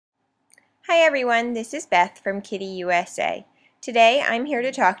Hi everyone, this is Beth from KiddyUSA. Today I'm here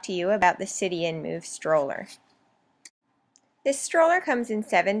to talk to you about the City N Move stroller. This stroller comes in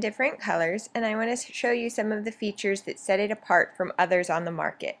 7 different colors, and I want to show you some of the features that set it apart from others on the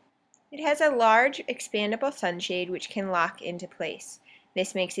market. It has a large expandable sunshade which can lock into place.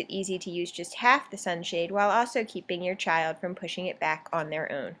 This makes it easy to use just half the sunshade while also keeping your child from pushing it back on their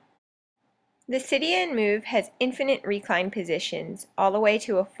own. The City N Move has infinite recline positions, all the way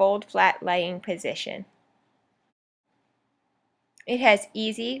to a fold flat laying position. It has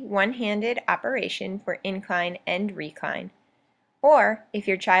easy one-handed operation for incline and recline. Or, if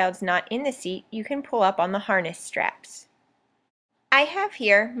your child's not in the seat, you can pull up on the harness straps. I have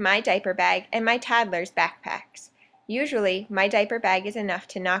here my diaper bag and my toddler's backpacks. Usually, my diaper bag is enough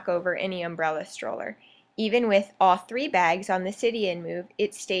to knock over any umbrella stroller. Even with all 3 bags on the City N Move,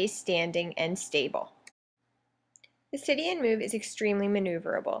 it stays standing and stable. The City N Move is extremely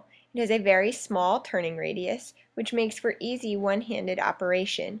maneuverable. It has a very small turning radius, which makes for easy one-handed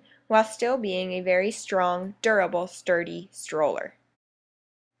operation, while still being a very strong, durable, sturdy stroller.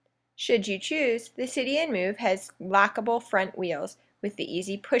 Should you choose, the City N Move has lockable front wheels with the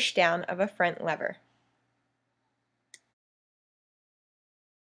easy push-down of a front lever.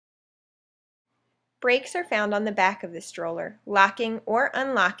 Brakes are found on the back of the stroller, locking or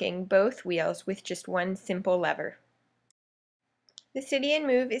unlocking both wheels with just one simple lever. The City N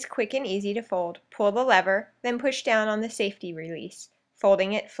Move is quick and easy to fold. Pull the lever, then push down on the safety release,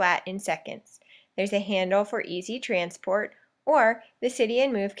 folding it flat in seconds. There's a handle for easy transport, or the City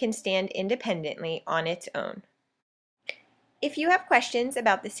N Move can stand independently on its own. If you have questions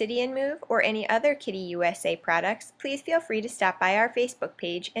about the City N Move or any other KiddyUSA products, please feel free to stop by our Facebook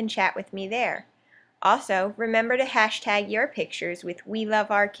page and chat with me there. Also, remember to hashtag your pictures with "We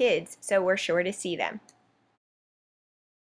Love Our Kids" so we're sure to see them.